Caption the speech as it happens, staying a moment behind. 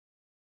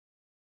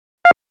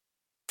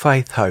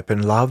Faith, Hope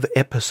and Love,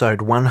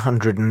 episode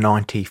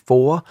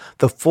 194,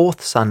 the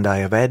fourth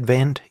Sunday of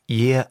Advent,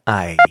 Year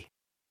A.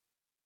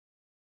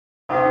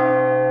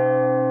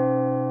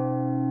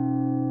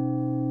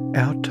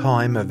 Our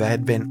time of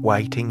Advent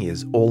waiting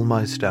is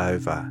almost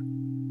over.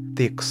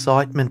 The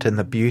excitement and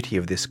the beauty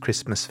of this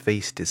Christmas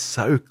feast is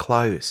so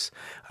close,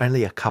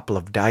 only a couple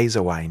of days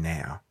away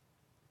now.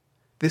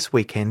 This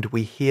weekend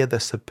we hear the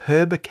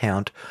superb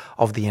account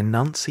of the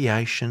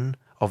Annunciation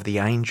of the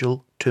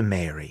angel to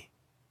Mary.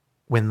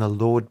 When the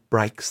Lord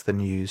breaks the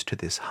news to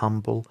this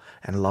humble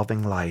and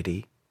loving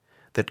lady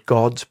that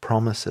God's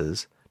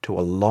promises to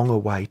a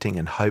long-awaiting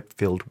and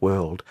hope-filled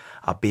world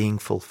are being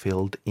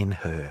fulfilled in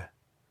her.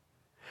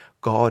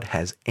 God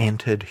has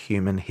entered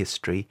human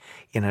history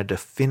in a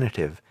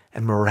definitive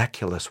and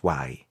miraculous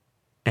way,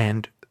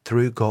 and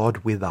through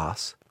God with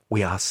us,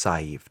 we are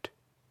saved.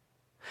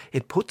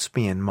 It puts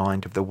me in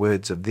mind of the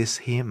words of this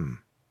hymn.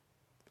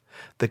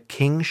 The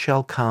King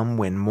shall come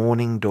when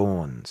morning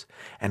dawns,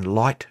 and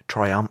light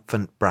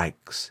triumphant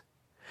breaks,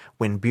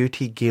 when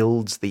beauty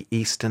gilds the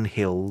eastern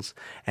hills,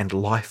 and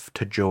life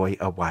to joy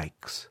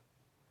awakes.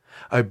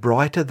 O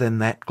brighter than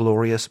that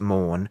glorious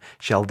morn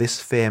shall this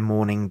fair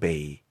morning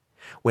be,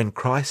 when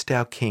Christ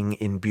our King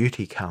in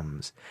beauty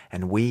comes,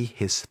 and we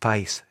his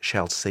face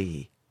shall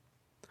see.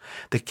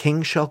 The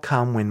King shall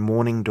come when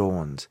morning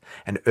dawns,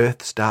 and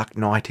earth's dark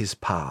night is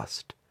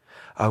past.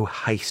 O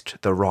haste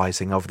the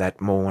rising of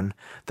that morn,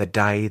 the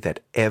day that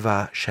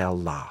ever shall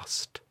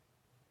last.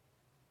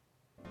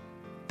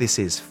 This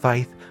is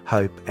Faith,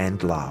 Hope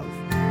and Love.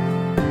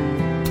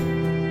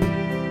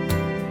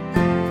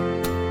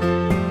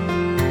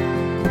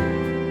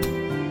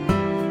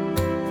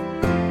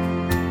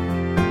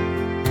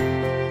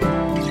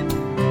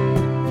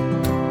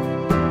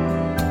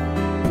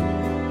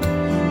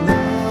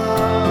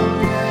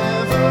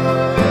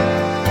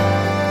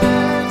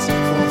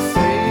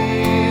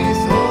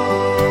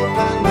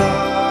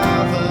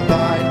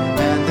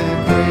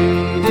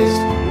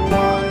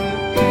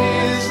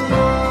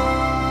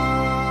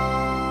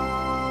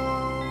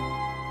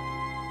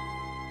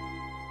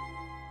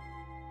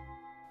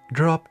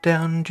 Drop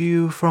down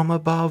dew from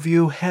above,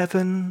 you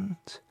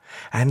heavens,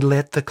 and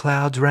let the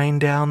clouds rain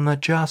down the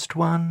just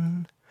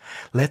one.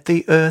 Let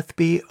the earth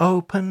be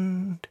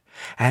opened,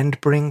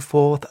 and bring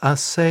forth a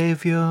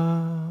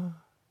Saviour.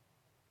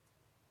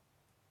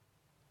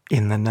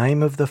 In the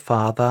name of the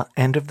Father,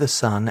 and of the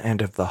Son,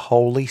 and of the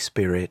Holy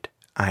Spirit.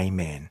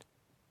 Amen.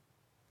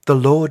 The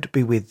Lord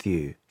be with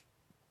you.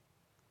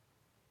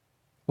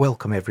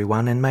 Welcome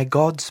everyone, and may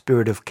God's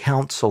spirit of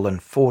counsel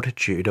and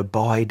fortitude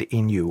abide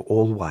in you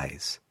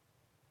always.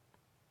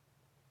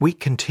 We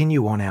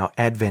continue on our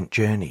Advent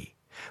journey.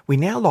 We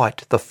now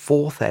light the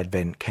fourth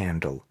Advent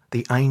candle,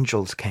 the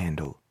Angel's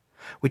Candle,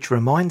 which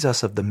reminds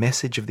us of the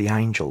message of the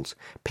angels,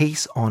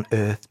 peace on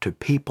earth to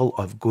people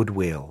of good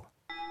will.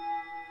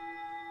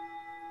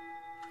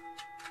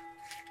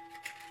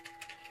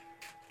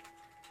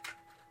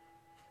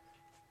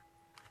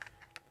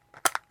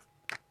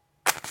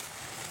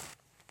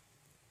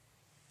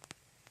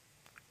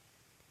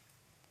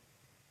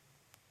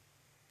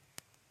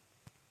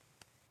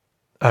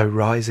 O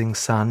rising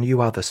sun, you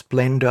are the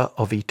splendour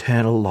of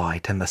eternal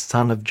light and the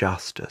sun of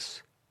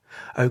justice.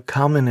 O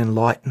come and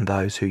enlighten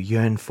those who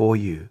yearn for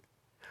you.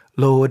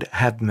 Lord,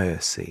 have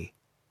mercy.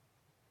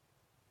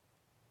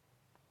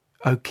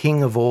 O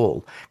King of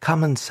all,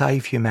 come and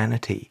save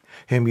humanity,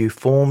 whom you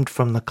formed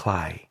from the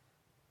clay.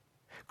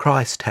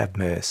 Christ, have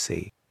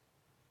mercy.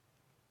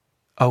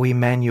 O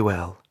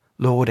Emmanuel,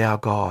 Lord our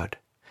God,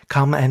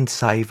 come and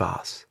save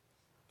us.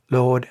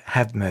 Lord,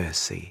 have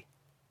mercy.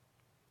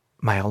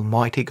 May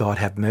Almighty God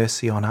have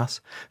mercy on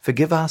us,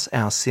 forgive us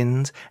our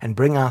sins, and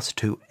bring us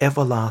to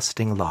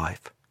everlasting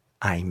life.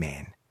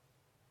 Amen.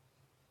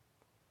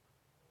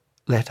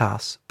 Let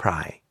us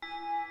pray.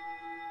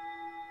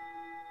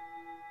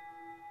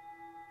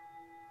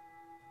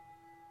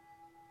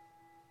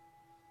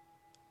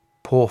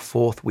 Pour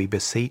forth, we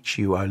beseech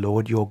you, O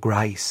Lord, your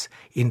grace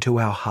into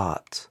our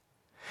hearts,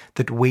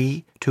 that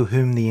we, to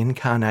whom the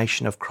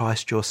incarnation of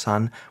Christ your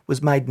Son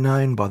was made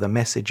known by the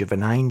message of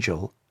an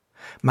angel,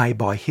 may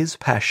by his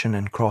passion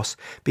and cross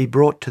be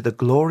brought to the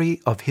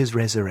glory of his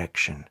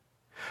resurrection,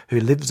 who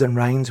lives and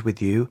reigns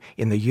with you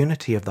in the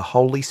unity of the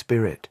Holy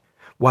Spirit,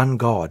 one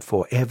God,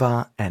 for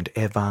ever and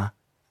ever.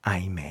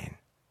 Amen.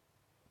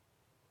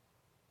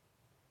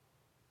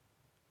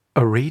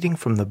 A reading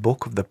from the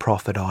book of the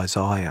prophet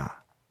Isaiah,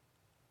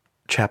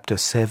 chapter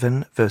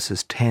 7,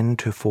 verses 10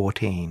 to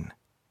 14.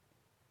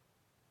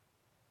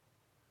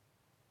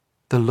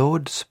 The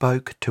Lord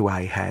spoke to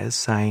Ahaz,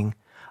 saying,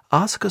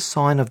 Ask a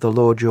sign of the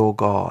Lord your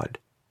God.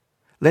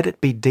 Let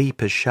it be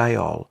deep as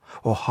Sheol,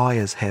 or high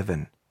as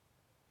heaven.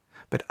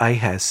 But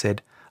Ahaz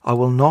said, I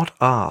will not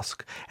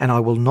ask, and I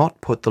will not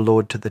put the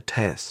Lord to the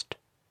test.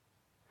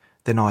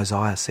 Then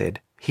Isaiah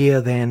said, Hear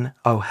then,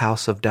 O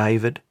house of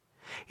David,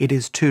 it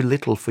is too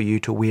little for you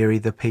to weary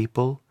the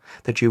people,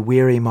 that you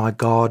weary my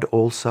God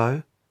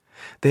also.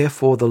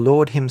 Therefore the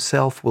Lord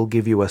himself will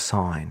give you a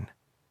sign.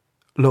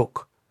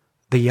 Look,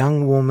 the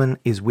young woman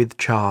is with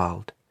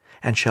child,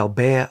 and shall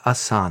bear a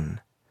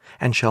son,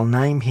 and shall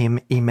name him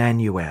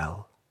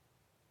Emmanuel.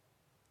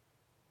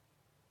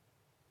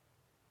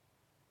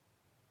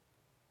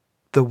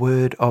 The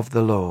word of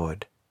the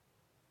Lord.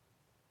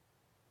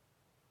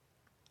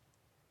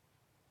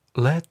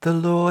 Let the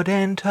Lord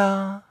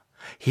enter,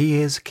 he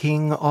is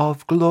King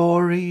of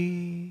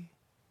glory.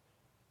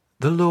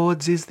 The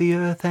Lord's is the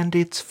earth and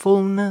its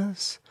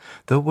fullness,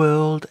 the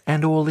world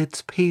and all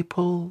its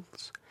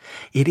peoples.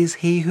 It is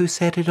he who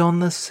set it on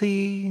the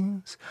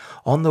seas,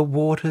 on the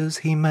waters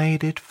he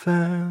made it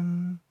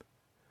firm.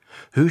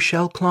 Who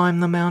shall climb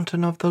the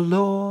mountain of the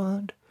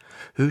Lord?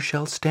 Who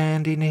shall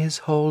stand in his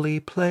holy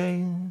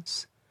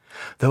place?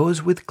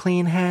 Those with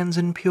clean hands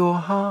and pure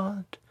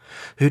heart,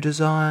 who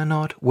desire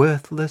not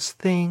worthless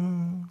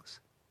things.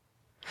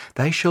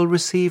 They shall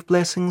receive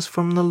blessings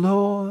from the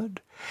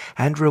Lord,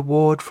 and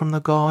reward from the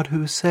God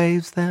who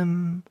saves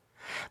them.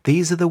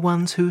 These are the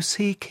ones who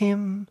seek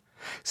him,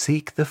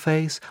 seek the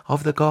face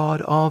of the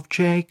God of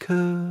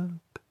Jacob.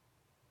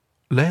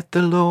 Let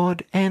the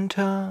Lord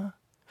enter,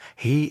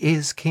 he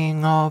is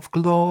King of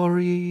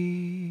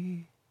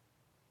glory.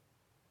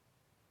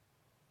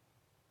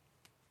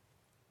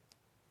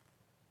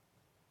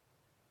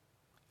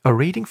 A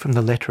reading from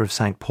the letter of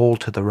St. Paul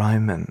to the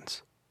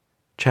Romans,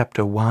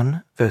 chapter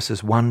 1,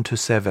 verses 1 to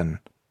 7.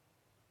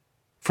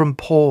 From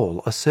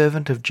Paul, a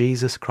servant of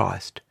Jesus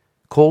Christ,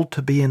 called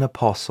to be an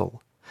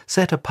apostle,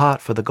 set apart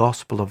for the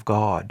gospel of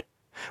God,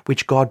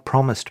 which God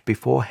promised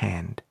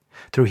beforehand,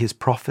 through his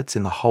prophets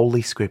in the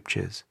Holy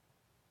Scriptures.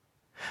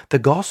 The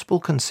gospel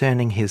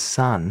concerning his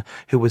Son,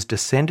 who was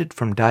descended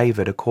from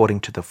David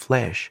according to the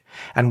flesh,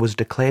 and was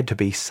declared to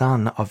be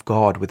Son of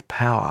God with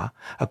power,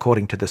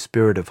 according to the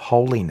Spirit of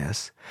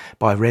holiness,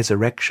 by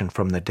resurrection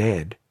from the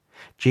dead,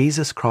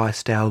 Jesus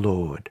Christ our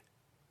Lord.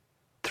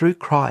 Through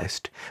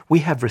Christ we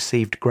have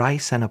received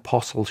grace and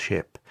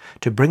apostleship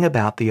to bring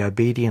about the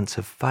obedience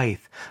of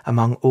faith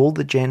among all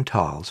the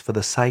Gentiles for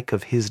the sake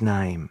of his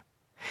name,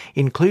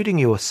 including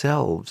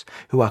yourselves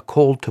who are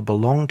called to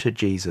belong to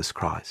Jesus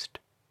Christ.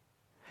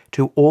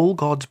 To all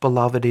God's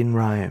beloved in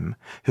Rome,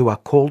 who are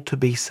called to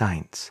be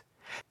saints,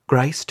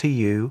 grace to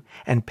you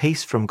and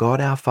peace from God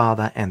our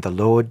Father and the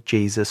Lord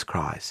Jesus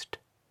Christ.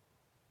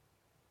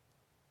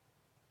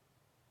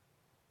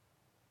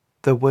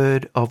 The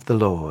word of the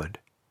Lord.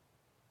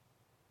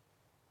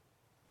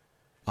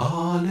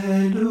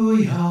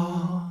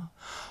 Alleluia,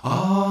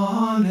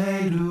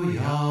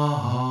 Alleluia,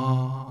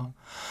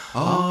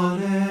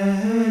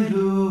 Alleluia.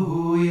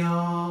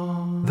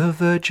 The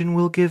Virgin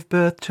will give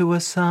birth to a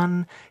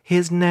son,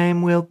 his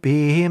name will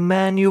be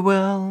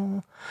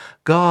Emmanuel.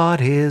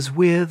 God is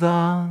with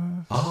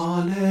us.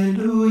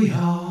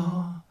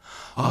 Alleluia,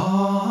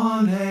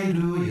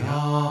 Alleluia,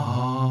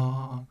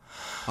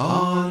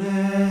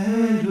 Alleluia.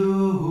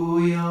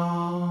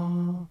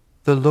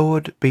 The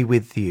Lord be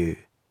with you.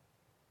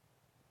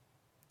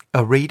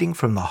 A reading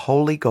from the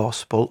Holy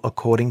Gospel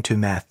according to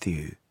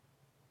Matthew.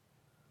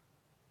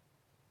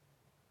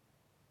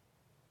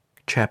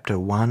 Chapter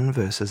 1,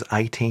 verses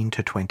 18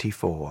 to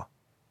 24.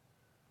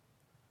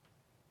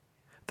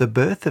 The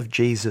birth of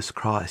Jesus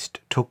Christ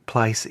took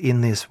place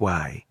in this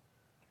way.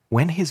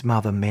 When his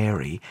mother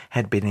Mary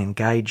had been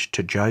engaged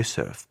to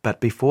Joseph, but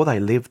before they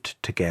lived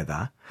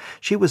together,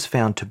 she was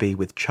found to be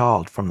with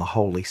child from the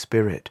Holy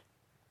Spirit.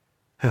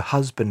 Her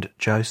husband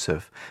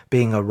Joseph,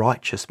 being a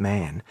righteous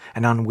man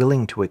and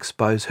unwilling to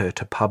expose her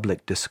to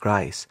public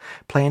disgrace,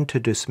 planned to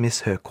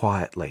dismiss her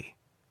quietly.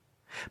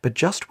 But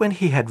just when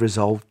he had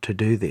resolved to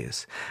do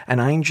this, an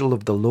angel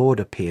of the Lord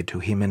appeared to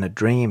him in a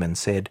dream and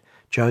said,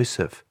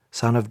 "Joseph,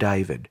 son of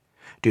David,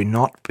 do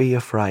not be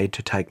afraid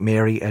to take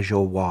Mary as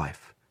your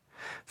wife,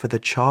 for the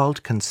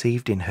child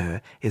conceived in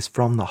her is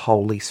from the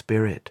Holy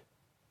Spirit.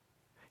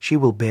 She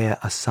will bear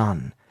a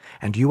son,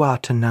 and you are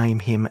to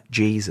name him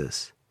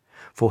Jesus,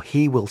 for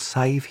he will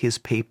save his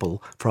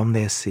people from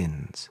their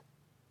sins."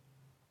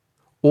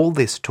 All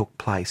this took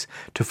place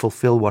to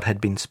fulfill what had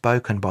been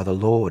spoken by the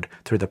Lord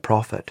through the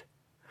prophet.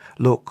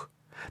 "Look,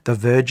 the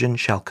virgin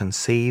shall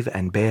conceive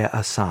and bear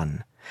a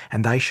son,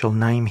 and they shall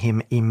name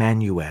him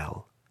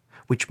Emmanuel,"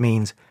 which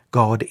means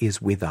God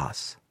is with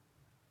us.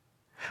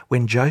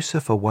 When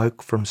Joseph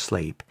awoke from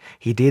sleep,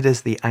 he did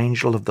as the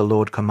angel of the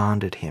Lord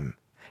commanded him.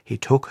 He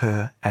took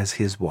her as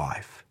his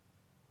wife.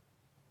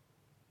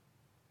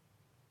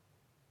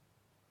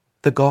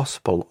 The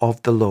Gospel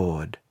of the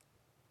Lord.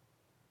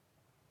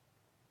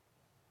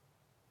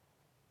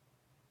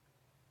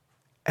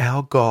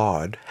 Our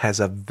God has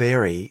a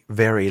very,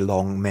 very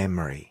long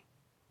memory,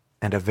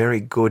 and a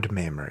very good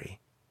memory.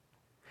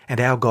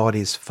 And our God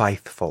is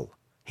faithful.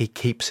 He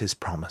keeps his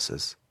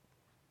promises.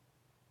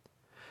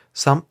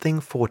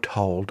 Something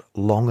foretold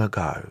long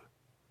ago,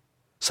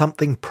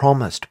 something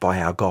promised by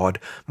our God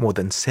more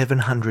than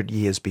 700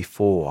 years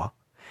before,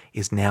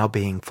 is now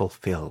being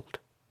fulfilled.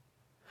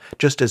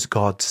 Just as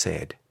God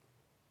said.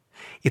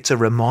 It's a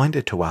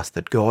reminder to us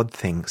that God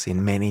thinks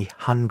in many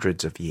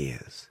hundreds of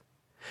years.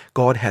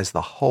 God has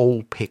the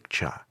whole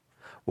picture,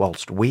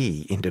 whilst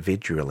we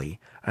individually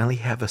only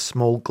have a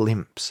small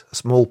glimpse, a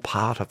small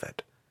part of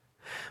it.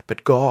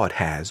 But God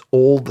has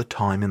all the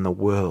time in the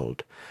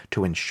world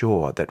to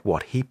ensure that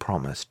what He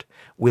promised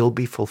will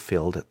be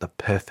fulfilled at the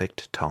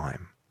perfect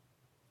time.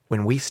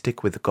 When we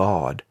stick with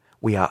God,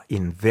 we are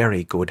in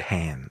very good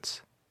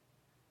hands.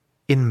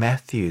 In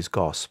Matthew's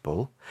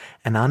Gospel,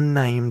 an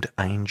unnamed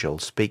angel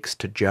speaks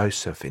to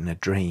Joseph in a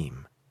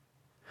dream.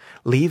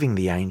 Leaving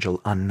the angel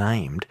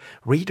unnamed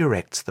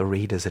redirects the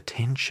reader's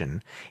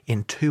attention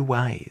in two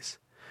ways.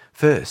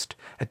 First,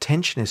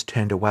 attention is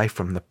turned away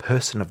from the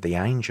person of the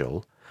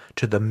angel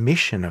to the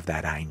mission of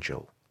that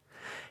angel.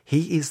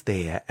 He is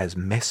there as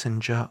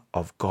messenger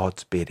of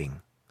God's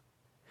bidding.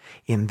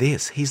 In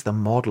this, he's the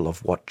model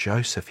of what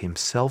Joseph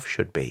himself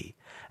should be,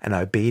 an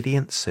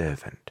obedient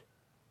servant.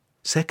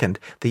 Second,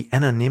 the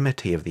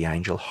anonymity of the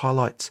angel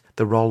highlights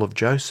the role of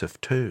Joseph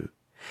too.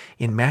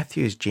 In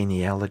Matthew's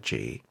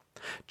genealogy,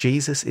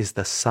 Jesus is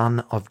the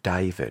son of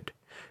David,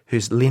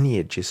 whose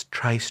lineage is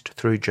traced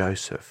through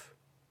Joseph.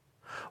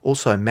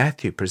 Also,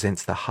 Matthew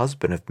presents the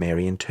husband of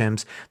Mary in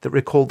terms that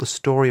recall the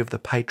story of the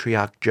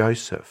patriarch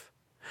Joseph,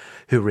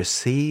 who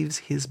receives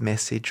his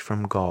message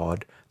from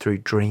God through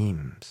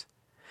dreams,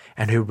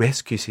 and who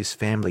rescues his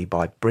family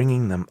by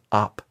bringing them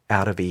up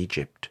out of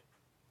Egypt.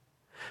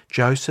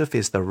 Joseph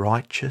is the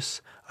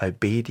righteous,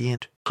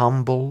 obedient,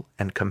 humble,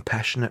 and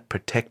compassionate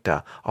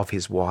protector of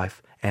his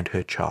wife and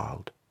her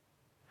child.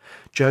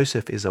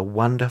 Joseph is a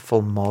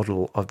wonderful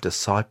model of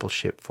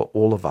discipleship for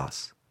all of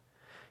us.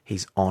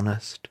 He's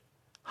honest,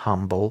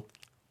 humble,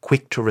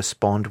 quick to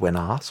respond when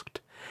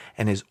asked,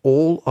 and is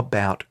all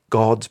about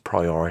God's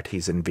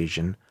priorities and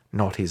vision,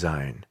 not his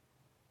own.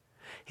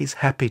 He's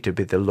happy to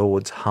be the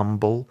Lord's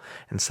humble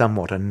and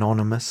somewhat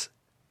anonymous,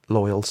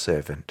 loyal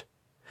servant,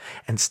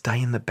 and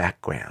stay in the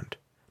background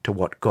to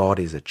what God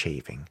is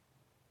achieving.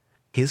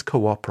 His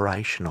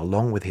cooperation,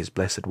 along with his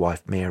blessed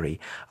wife Mary,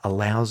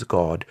 allows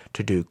God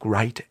to do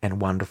great and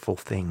wonderful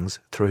things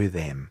through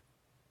them.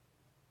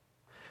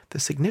 The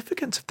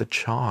significance of the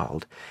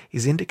child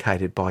is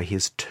indicated by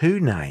his two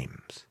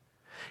names.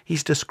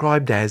 He's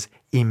described as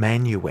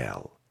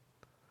Emmanuel.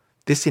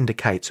 This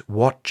indicates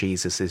what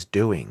Jesus is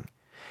doing.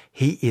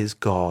 He is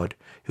God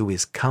who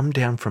is come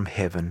down from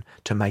heaven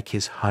to make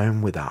his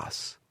home with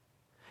us.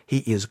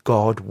 He is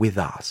God with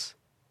us.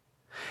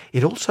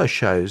 It also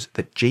shows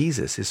that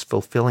Jesus is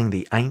fulfilling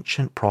the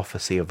ancient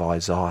prophecy of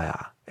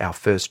Isaiah, our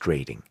first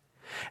reading,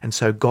 and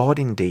so God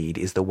indeed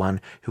is the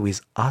one who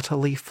is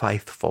utterly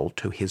faithful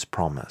to his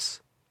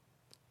promise.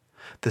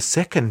 The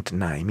second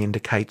name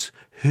indicates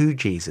who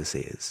Jesus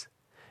is.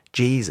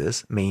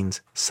 Jesus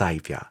means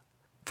Saviour,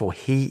 for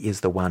he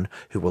is the one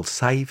who will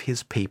save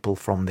his people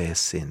from their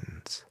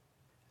sins.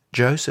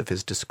 Joseph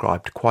is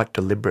described quite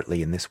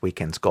deliberately in this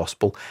weekend's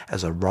Gospel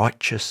as a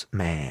righteous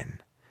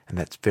man, and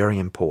that's very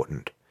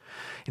important.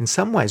 In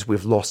some ways,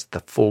 we've lost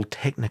the full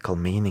technical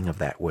meaning of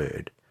that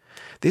word.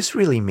 This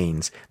really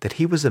means that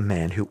he was a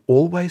man who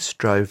always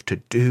strove to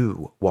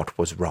do what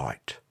was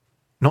right,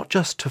 not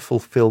just to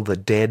fulfill the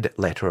dead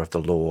letter of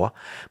the law,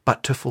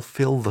 but to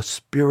fulfill the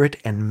spirit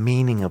and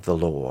meaning of the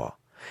law.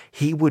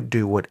 He would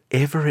do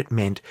whatever it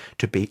meant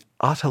to be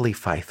utterly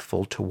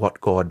faithful to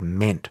what God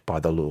meant by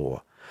the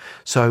law.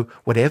 So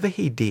whatever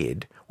he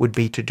did would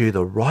be to do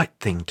the right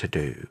thing to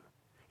do,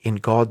 in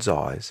God's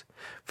eyes,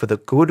 for the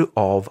good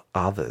of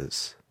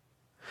others.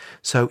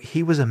 So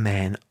he was a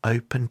man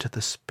open to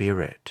the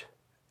Spirit,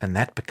 and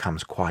that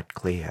becomes quite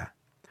clear.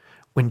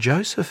 When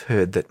Joseph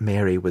heard that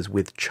Mary was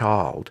with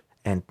child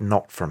and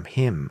not from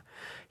him,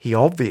 he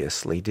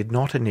obviously did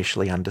not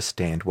initially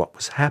understand what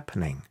was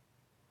happening.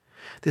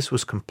 This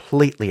was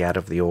completely out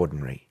of the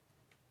ordinary.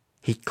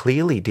 He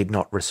clearly did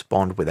not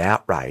respond with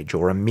outrage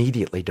or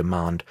immediately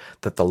demand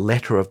that the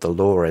letter of the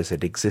law as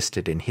it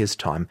existed in his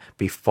time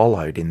be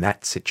followed in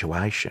that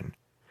situation,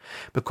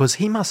 because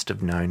he must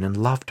have known and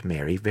loved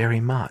Mary very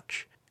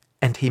much,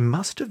 and he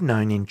must have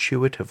known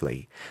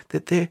intuitively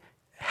that there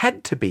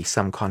had to be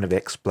some kind of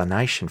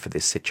explanation for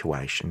this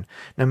situation,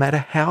 no matter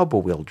how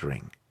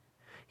bewildering.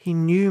 He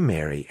knew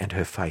Mary and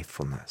her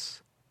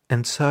faithfulness,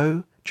 and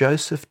so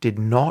Joseph did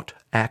not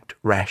act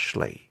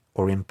rashly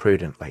or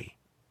imprudently.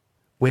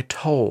 We're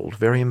told,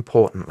 very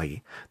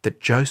importantly,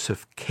 that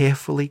Joseph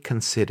carefully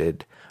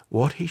considered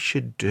what he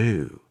should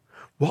do,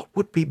 what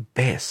would be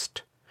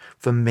best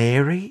for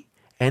Mary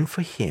and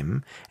for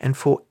him and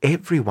for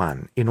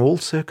everyone in all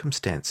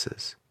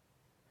circumstances.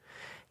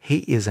 He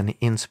is an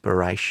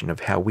inspiration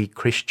of how we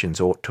Christians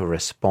ought to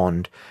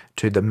respond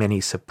to the many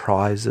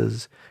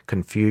surprises,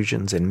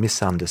 confusions, and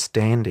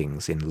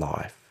misunderstandings in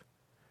life.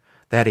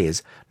 That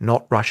is,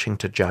 not rushing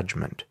to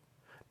judgment,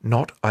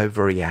 not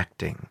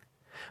overreacting,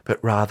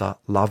 but rather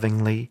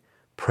lovingly,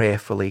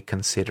 prayerfully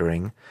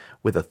considering,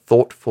 with a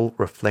thoughtful,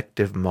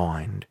 reflective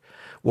mind,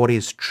 what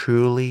is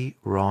truly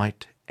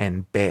right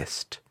and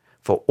best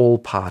for all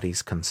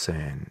parties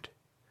concerned,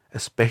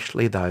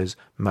 especially those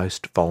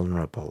most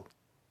vulnerable.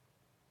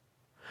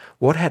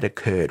 What had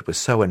occurred was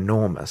so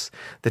enormous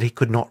that he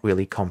could not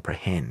really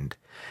comprehend,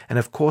 and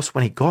of course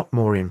when he got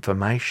more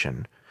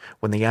information,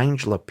 when the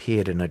angel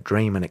appeared in a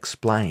dream and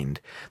explained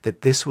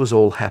that this was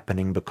all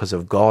happening because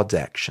of God's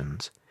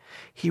actions,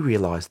 he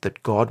realized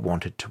that God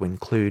wanted to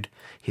include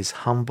his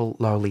humble,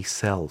 lowly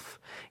self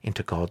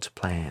into God's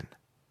plan.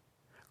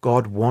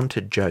 God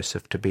wanted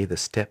Joseph to be the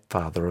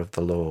stepfather of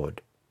the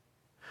Lord.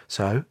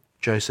 So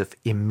Joseph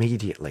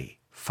immediately,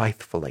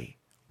 faithfully,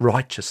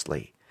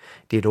 righteously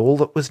did all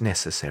that was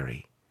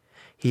necessary.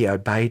 He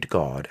obeyed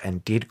God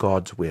and did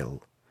God's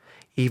will,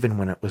 even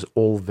when it was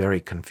all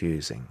very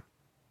confusing.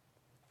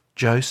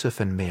 Joseph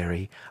and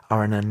Mary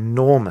are an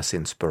enormous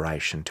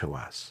inspiration to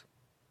us.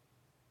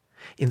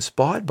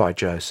 Inspired by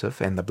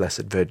Joseph and the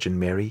Blessed Virgin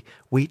Mary,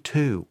 we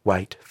too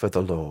wait for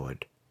the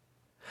Lord.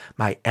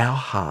 May our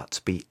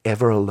hearts be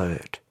ever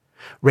alert,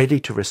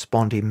 ready to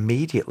respond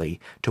immediately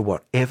to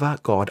whatever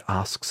God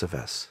asks of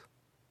us.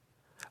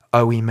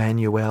 O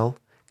Emmanuel,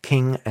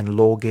 King and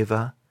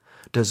Lawgiver,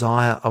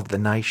 Desire of the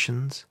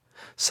nations,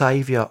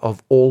 Saviour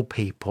of all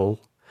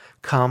people,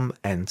 come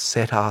and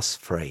set us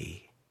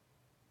free.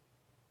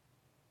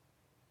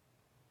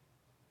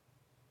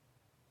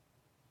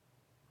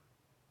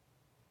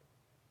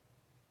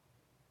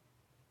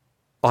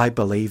 I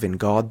believe in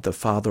God the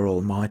Father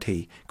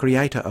Almighty,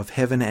 Creator of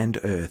heaven and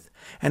earth,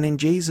 and in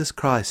Jesus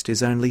Christ,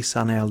 his only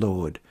Son, our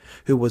Lord,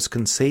 who was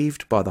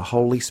conceived by the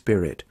Holy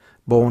Spirit,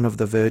 born of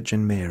the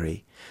Virgin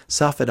Mary,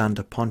 suffered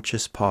under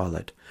Pontius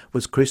Pilate,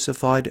 was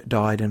crucified,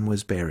 died, and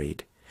was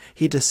buried.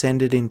 He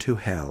descended into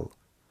hell.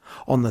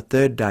 On the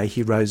third day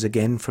he rose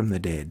again from the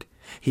dead.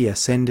 He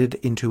ascended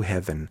into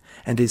heaven,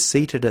 and is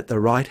seated at the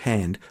right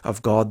hand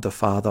of God the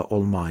Father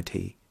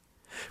Almighty.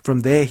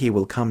 From there he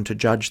will come to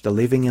judge the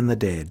living and the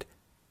dead.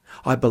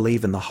 I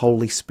believe in the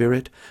Holy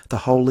Spirit, the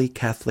Holy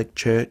Catholic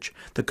Church,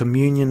 the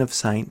communion of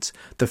saints,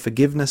 the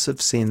forgiveness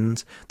of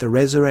sins, the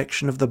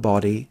resurrection of the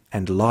body,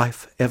 and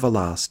life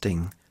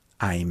everlasting.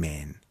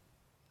 Amen.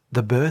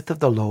 The birth of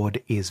the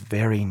Lord is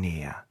very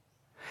near.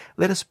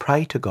 Let us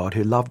pray to God,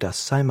 who loved us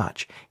so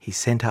much he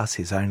sent us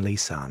his only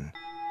Son.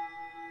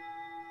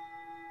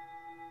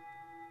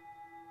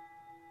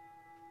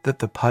 That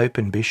the Pope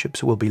and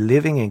bishops will be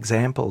living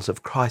examples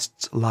of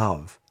Christ's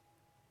love.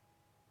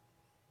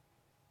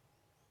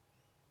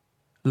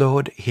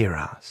 Lord, hear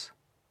us.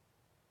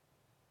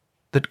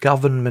 That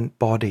government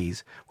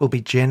bodies will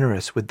be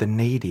generous with the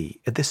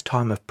needy at this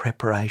time of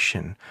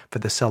preparation for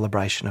the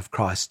celebration of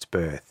Christ's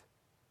birth.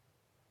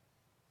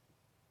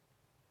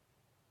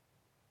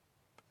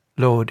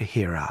 Lord,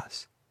 hear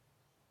us.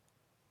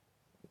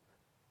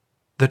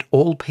 That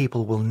all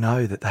people will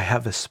know that they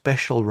have a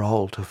special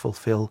role to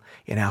fulfill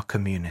in our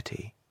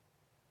community.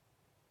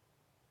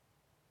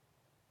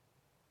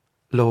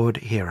 Lord,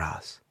 hear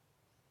us.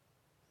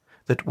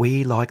 That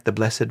we, like the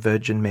Blessed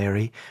Virgin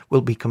Mary,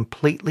 will be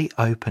completely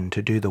open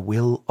to do the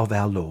will of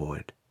our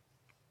Lord.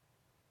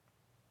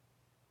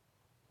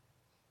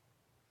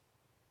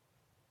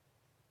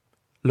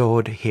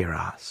 Lord, hear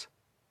us.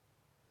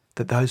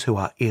 That those who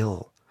are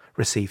ill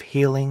receive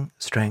healing,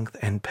 strength,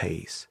 and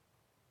peace.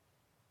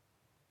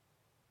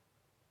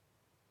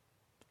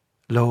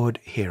 Lord,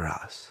 hear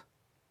us.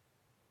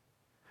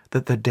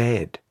 That the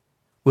dead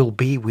will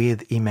be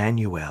with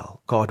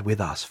Emmanuel, God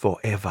with us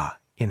forever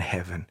in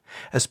heaven,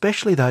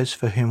 especially those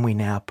for whom we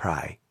now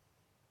pray.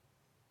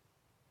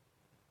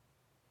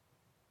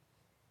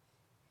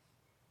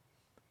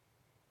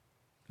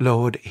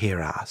 Lord,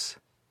 hear us.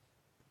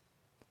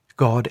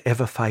 God,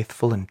 ever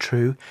faithful and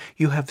true,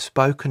 you have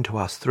spoken to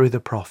us through the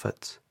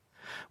prophets.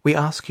 We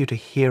ask you to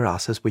hear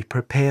us as we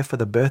prepare for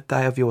the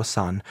birthday of your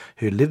Son,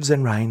 who lives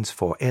and reigns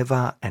for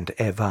ever and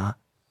ever.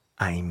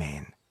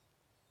 Amen.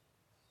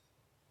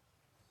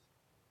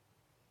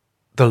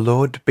 The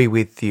Lord be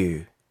with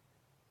you.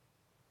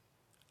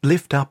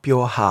 Lift up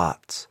your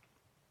hearts.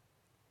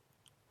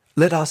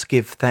 Let us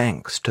give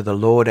thanks to the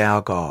Lord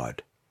our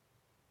God.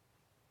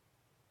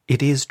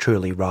 It is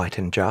truly right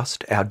and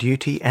just, our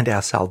duty and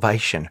our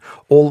salvation,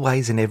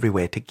 always and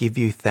everywhere to give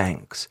you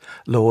thanks,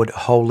 Lord,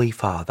 Holy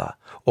Father,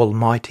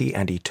 Almighty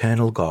and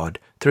eternal God,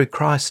 through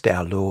Christ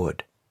our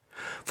Lord.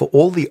 For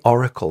all the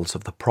oracles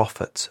of the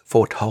prophets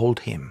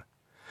foretold him.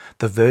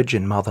 The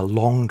Virgin Mother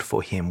longed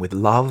for him with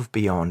love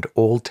beyond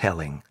all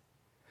telling.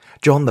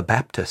 John the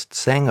Baptist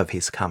sang of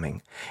his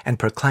coming and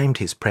proclaimed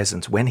his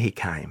presence when he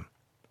came.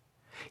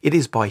 It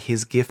is by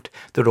his gift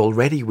that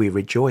already we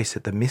rejoice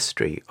at the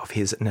mystery of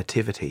his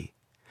nativity,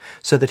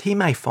 so that he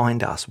may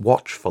find us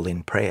watchful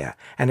in prayer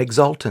and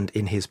exultant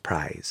in his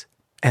praise.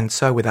 And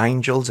so with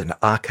angels and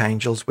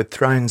archangels, with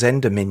thrones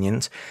and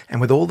dominions, and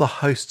with all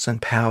the hosts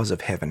and powers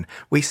of heaven,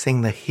 we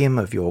sing the hymn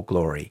of your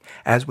glory,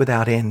 as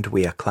without end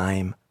we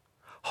acclaim,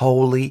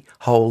 Holy,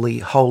 holy,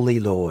 holy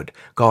Lord,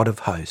 God of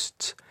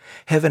hosts,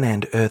 heaven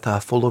and earth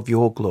are full of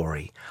your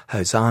glory.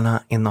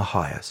 Hosanna in the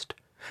highest.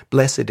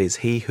 Blessed is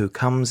he who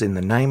comes in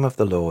the name of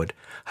the Lord.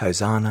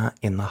 Hosanna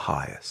in the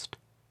highest.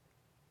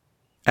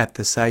 At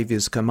the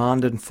Saviour's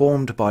command,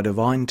 informed by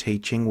divine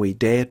teaching, we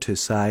dare to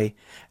say,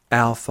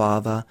 Our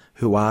Father,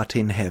 who art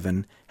in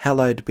heaven,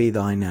 hallowed be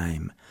thy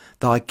name.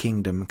 Thy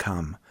kingdom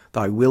come,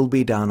 thy will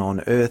be done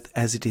on earth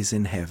as it is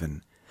in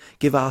heaven.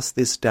 Give us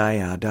this day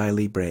our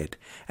daily bread,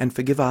 and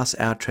forgive us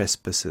our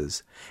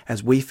trespasses,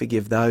 as we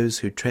forgive those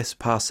who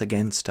trespass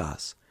against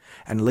us.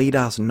 and lead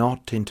us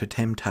not into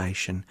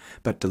temptation,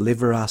 but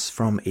deliver us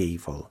from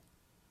evil.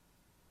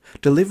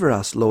 Deliver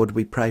us, Lord,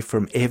 we pray,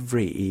 from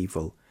every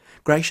evil.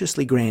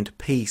 Graciously grant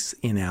peace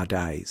in our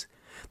days,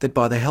 that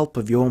by the help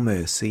of your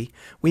mercy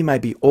we may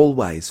be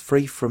always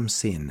free from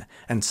sin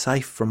and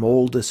safe from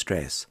all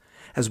distress,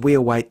 as we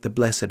await the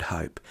blessed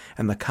hope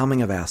and the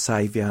coming of our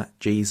Saviour,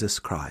 Jesus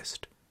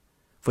Christ.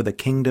 For the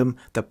kingdom,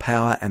 the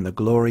power and the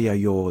glory are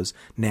yours,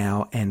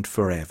 now and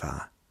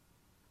forever.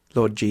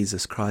 Lord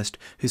Jesus Christ,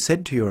 who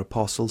said to your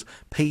apostles,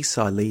 "Peace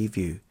I leave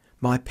you,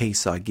 my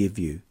peace I give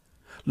you,"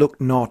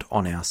 look not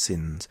on our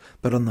sins,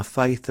 but on the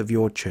faith of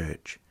your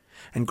church,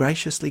 and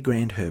graciously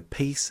grant her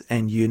peace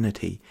and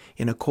unity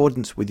in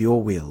accordance with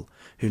your will,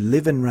 who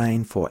live and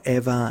reign for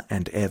ever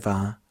and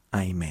ever.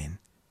 Amen.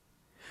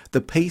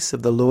 The peace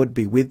of the Lord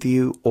be with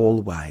you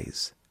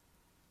always.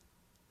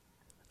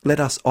 Let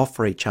us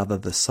offer each other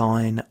the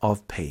sign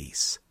of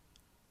peace.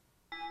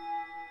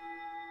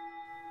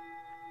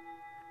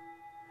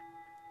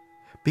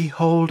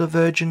 Behold, a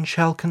virgin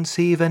shall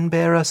conceive and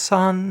bear a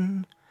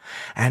son,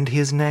 and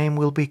his name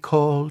will be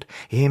called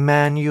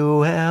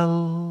Emmanuel.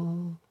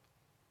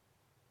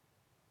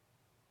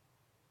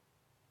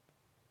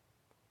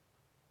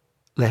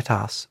 Let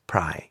us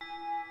pray.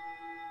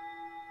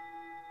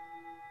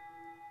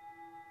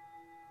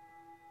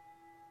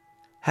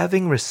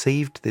 Having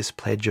received this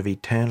pledge of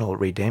eternal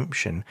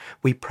redemption,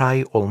 we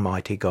pray,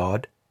 Almighty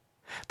God,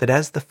 that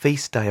as the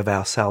feast day of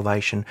our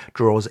salvation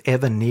draws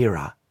ever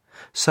nearer,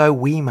 so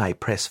we may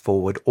press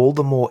forward all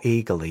the more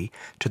eagerly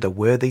to the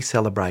worthy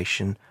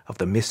celebration of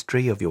the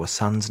mystery of your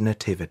Son's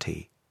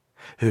nativity,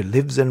 who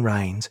lives and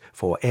reigns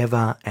for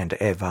ever and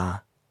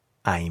ever.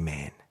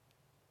 Amen.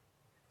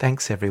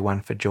 Thanks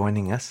everyone for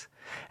joining us,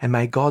 and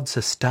may God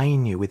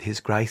sustain you with his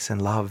grace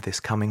and love this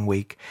coming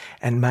week,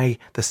 and may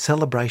the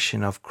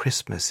celebration of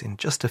Christmas in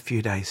just a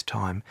few days'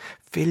 time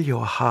fill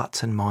your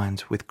hearts and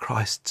minds with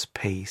Christ's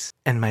peace,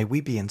 and may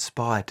we be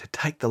inspired to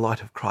take the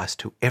light of Christ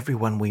to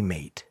everyone we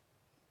meet.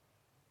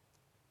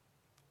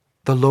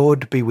 The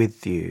Lord be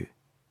with you.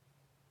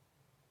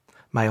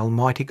 May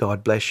Almighty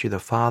God bless you, the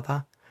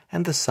Father,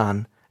 and the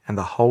Son, and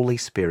the Holy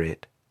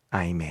Spirit.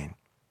 Amen.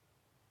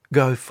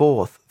 Go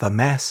forth, the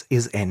Mass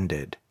is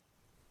ended.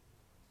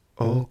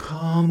 O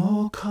come,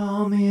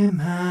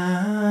 Emmanuel,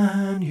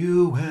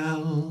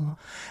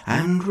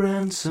 and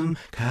ransom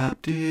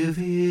captive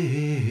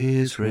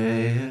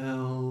Israel,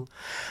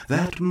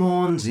 that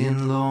mourns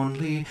in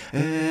lonely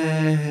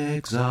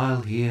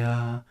exile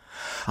here,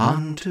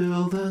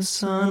 until the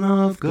Son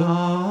of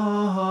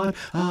God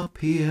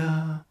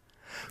appear.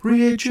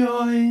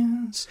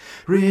 Rejoice,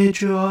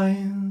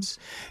 rejoice,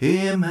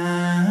 Emmanuel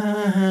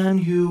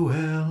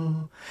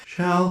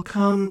shall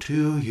come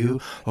to you,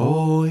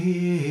 O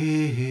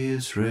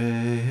Israel.